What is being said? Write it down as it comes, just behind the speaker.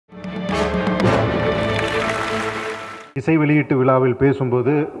இசை வெளியீட்டு விழாவில்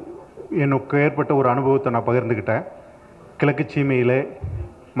பேசும்போது எனக்கு ஏற்பட்ட ஒரு அனுபவத்தை நான் பகிர்ந்துக்கிட்டேன். கிழக்கு சீமையிலே,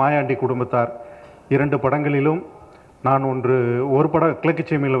 மாயாண்டி குடும்பத்தார் 2 படங்களிலும் நான் ஒரு படம் கிழக்கு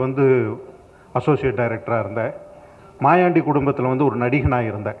சீமையில் வந்து அசோசியேட் டைரக்டராக இருந்தேன். மாயாண்டி குடும்பத்தில் வந்து ஒரு நடிகனாக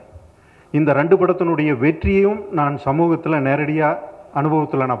இருந்தேன். இந்த 2 படத்தினுடைய வெற்றியையும் நான் சமூகத்தில் நேரடியாக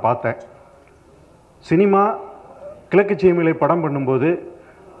அனுபவத்தில் நான் பார்த்தேன். சினிமா கிழக்கு சீமையிலே படம் பண்ணும்போது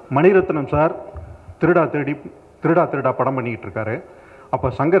மணிரத்னம் சார் திருடா படம் பண்ணிக்கிட்டு இருக்காரு. அப்போ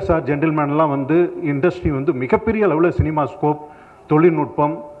சங்கர் சார், ஜென்டில்மேன்லாம் வந்து இண்டஸ்ட்ரி வந்து மிகப்பெரிய அளவில் சினிமா ஸ்கோப்,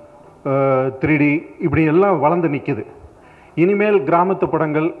 தொழில்நுட்பம், 3D இப்படி எல்லாம் வளர்ந்து நிற்கிது. இனிமேல் கிராமத்து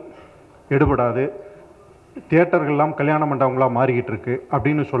படங்கள் எடுபடாது, தியேட்டர்கள்லாம் கல்யாண மண்டபங்களாக மாறிக்கிட்டு இருக்கு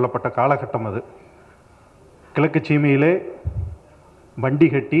அப்படின்னு சொல்லப்பட்ட காலகட்டம் அது. கிழக்கு சீமையிலே வண்டி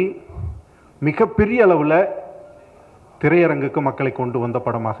கட்டி மிகப்பெரிய அளவில் திரையரங்குக்கு மக்களை கொண்டு வந்த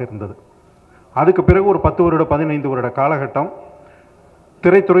படமாக இருந்தது. அதுக்கு பிறகு ஒரு 10 வருட 15 வருட காலகட்டம்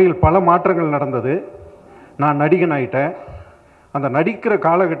திரைத்துறையில் பல மாற்றங்கள் நடந்தது. நான் நடிகன் ஆகிட்டேன். அந்த நடிக்கிற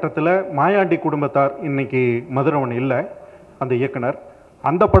காலகட்டத்தில் மாயாண்டி குடும்பத்தார், இன்னைக்கு மதுரவன் இல்லை அந்த இயக்குனர்,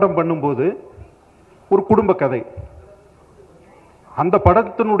 அந்த படம் பண்ணும்போது ஒரு குடும்ப கதை. அந்த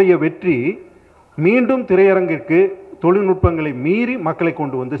படத்தினுடைய வெற்றி மீண்டும் திரையரங்கிற்கு தொழில்நுட்பங்களை மீறி மக்களை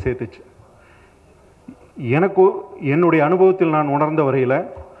கொண்டு வந்து சேர்த்துச்சு. எனக்கு என்னுடைய அனுபவத்தில் நான் உணர்ந்த வரையில்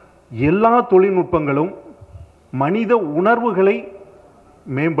எல்லா தொழில்நுட்பங்களும் மனித உணர்வுகளை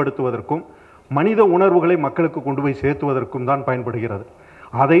மேம்படுத்துவதற்கும் மனித உணர்வுகளை மக்களுக்கு கொண்டு போய் சேர்த்துவதற்கும் தான் பயன்படுகிறது.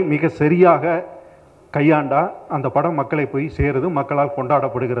 அதை மிக சரியாக கையாண்டா அந்த படம் மக்களை போய் சேருது, மக்களால்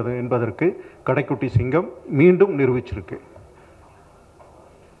கொண்டாடப்படுகிறது என்பதற்கு கடைக்குட்டி சிங்கம் மீண்டும் நிரூபிச்சிருக்கு.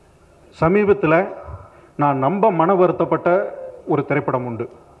 சமீபத்தில் நான் மன வருத்தப்பட்ட ஒரு திரைப்படம் உண்டு.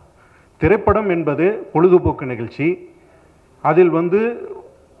 திரைப்படம் என்பது பொழுதுபோக்கு நிகழ்ச்சி. அதில் வந்து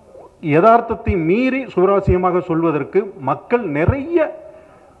யதார்த்தத்தை மீறி சுவாரஸ்யமாக சொல்வதற்கு மக்கள் நிறைய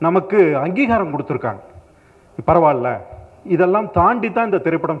நமக்கு அங்கீகாரம் கொடுத்துருக்காங்க. பரவாயில்ல, இதெல்லாம் தாண்டி தான் இந்த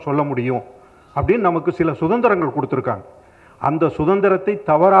திரைப்படம் சொல்ல முடியும் அப்படின்னு நமக்கு சில சுதந்திரங்கள் கொடுத்துருக்காங்க. அந்த சுதந்திரத்தை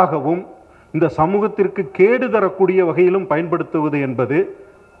தவறாகவும் இந்த சமூகத்திற்கு கேடு தரக்கூடிய வகையிலும் பயன்படுத்துவது என்பது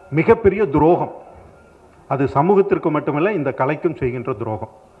மிகப்பெரிய துரோகம். அது சமூகத்திற்கு மட்டுமல்ல, இந்த கலைக்கும் செய்கின்ற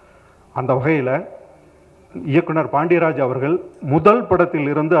துரோகம். அந்த வகையில் இயக்குனர் பாண்டியராஜ் அவர்கள் முதல் படத்தில்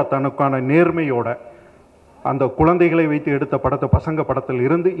இருந்து தனக்கான நேர்மையோட அந்த குழந்தைகளை வைத்து எடுத்த படத்தை, பசங்க படத்தில்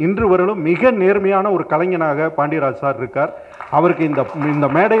இருந்து இன்று வரலும் மிக நேர்மையான ஒரு கலைஞனாக பாண்டியராஜ் சார் இருக்கார். அவருக்கு இந்த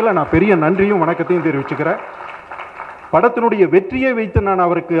மேடையில் நான் பெரிய நன்றியும் வணக்கத்தையும் தெரிவிச்சுக்கிறேன். படத்தினுடைய வெற்றியை வைத்து நான்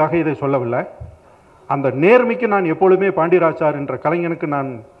அவருக்காக இதை சொல்லவில்லை. அந்த நேர்மைக்கு நான் எப்பொழுதுமே பாண்டியராஜ் சார் என்ற கலைஞனுக்கு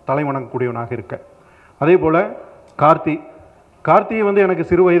நான் தலை வணங்கக்கூடியவனாக இருக்கேன். அதே போல் கார்த்தியை வந்து எனக்கு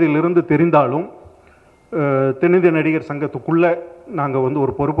சிறு வயதிலிருந்து தெரிந்தாலும் தென்னிந்திய நடிகர் சங்கத்துக்குள்ளே நாங்கள் வந்து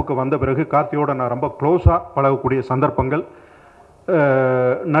ஒரு பொறுப்புக்கு வந்த பிறகு கார்த்தியோடு நான் ரொம்ப க்ளோஸாக பழகக்கூடிய சந்தர்ப்பங்கள்,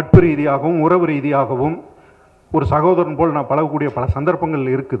 நட்பு ரீதியாகவும் உறவு ரீதியாகவும் ஒரு சகோதரன் போல் நான் பழகக்கூடிய பல சந்தர்ப்பங்கள்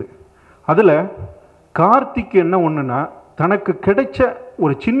இருக்குது. அதில் கார்த்திக்கு என்ன ஒன்றுனா, தனக்கு கிடைச்ச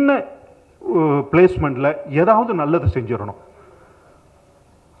ஒரு சின்ன பிளேஸ்மெண்ட்டில் ஏதாவது நல்லது செஞ்சிடணும்,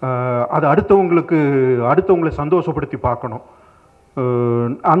 அது அடுத்தவங்களை சந்தோஷப்படுத்தி பார்க்கணும்.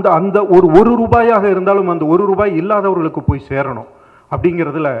 அந்த ஒரு ரூபாயாக இருந்தாலும் அந்த ஒரு ரூபாய் இல்லாதவர்களுக்கு போய் சேரணும்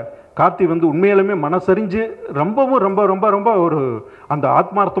அப்படிங்கிறதுல கார்த்தி வந்து உண்மையிலுமே மனசறிஞ்சு ரொம்பவும் ரொம்ப ரொம்ப ரொம்ப ஒரு அந்த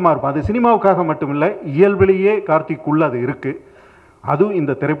ஆத்மார்த்தமாக இருப்பான். அது சினிமாவுக்காக மட்டுமில்லை, இயல்பிலேயே கார்த்திக்குள்ள அது இருக்குது. அதுவும்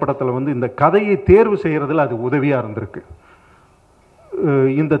இந்த திரைப்படத்தில் வந்து இந்த கதையை தேர்வு செய்கிறதுல அது உதவியாக இருந்திருக்கு.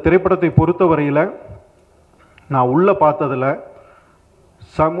 இந்த திரைப்படத்தை பொறுத்தவரையில் நான் உள்ளே பார்த்ததில்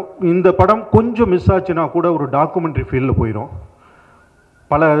இந்த படம் கொஞ்சம் மிஸ் ஆச்சுன்னா கூட ஒரு டாக்குமெண்ட்ரி ஃபீல்டில் போயிடும்.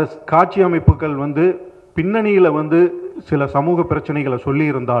 பல காட்சி அமைப்புகள் வந்து பின்னணியில் வந்து சில சமூக பிரச்சனைகளை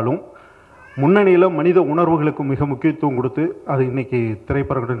சொல்லியிருந்தாலும் முன்னணியில் மனித உணர்வுகளுக்கு மிக முக்கியத்துவம் கொடுத்து அது இன்றைக்கி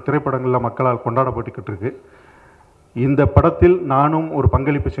திரைப்படங்களில் மக்களால் கொண்டாடப்பட்டுக்கிட்டு இருக்கு. இந்த படத்தில் நானும் ஒரு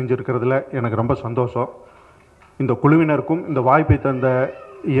பங்களிப்பு செஞ்சுருக்கிறதுல எனக்கு ரொம்ப சந்தோஷம். இந்த குழுவினருக்கும் இந்த வாய்ப்பை தந்த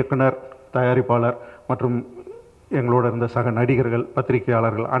இயக்குனர், தயாரிப்பாளர் மற்றும் எங்களோட இருந்த சக நடிகர்கள்,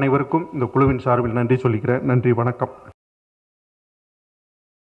 பத்திரிகையாளர்கள் அனைவருக்கும் இந்த குழுவின் சார்பில் நன்றி சொல்லிக்கிறேன். நன்றி, வணக்கம்.